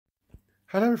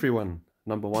Hello everyone,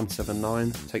 number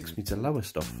 179 takes me to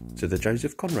Lowestoft, to the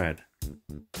Joseph Conrad.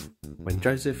 When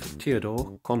Joseph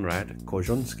Theodor Conrad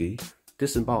Korzonski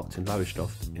disembarked in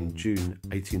Lowestoft in June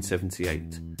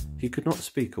 1878, he could not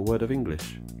speak a word of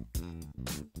English.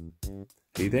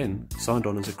 He then signed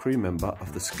on as a crew member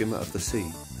of the Skimmer of the Sea,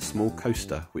 a small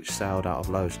coaster which sailed out of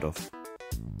Lowestoft.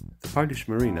 The Polish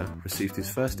mariner received his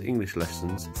first English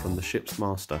lessons from the ship's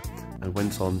master and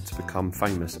went on to become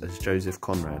famous as Joseph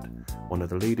Conrad, one of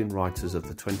the leading writers of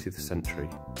the 20th century.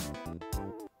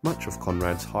 Much of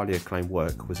Conrad's highly acclaimed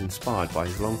work was inspired by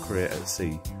his long career at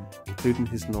sea, including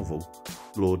his novel,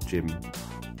 Lord Jim,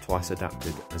 twice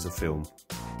adapted as a film.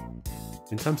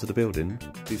 In terms of the building,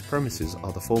 these premises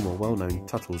are the former well-known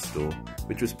Tuttle's store,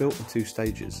 which was built in two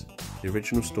stages. The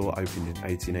original store opened in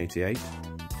 1888,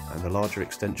 and the larger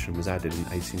extension was added in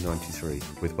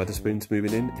 1893, with Wetherspoons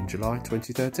moving in July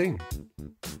 2013.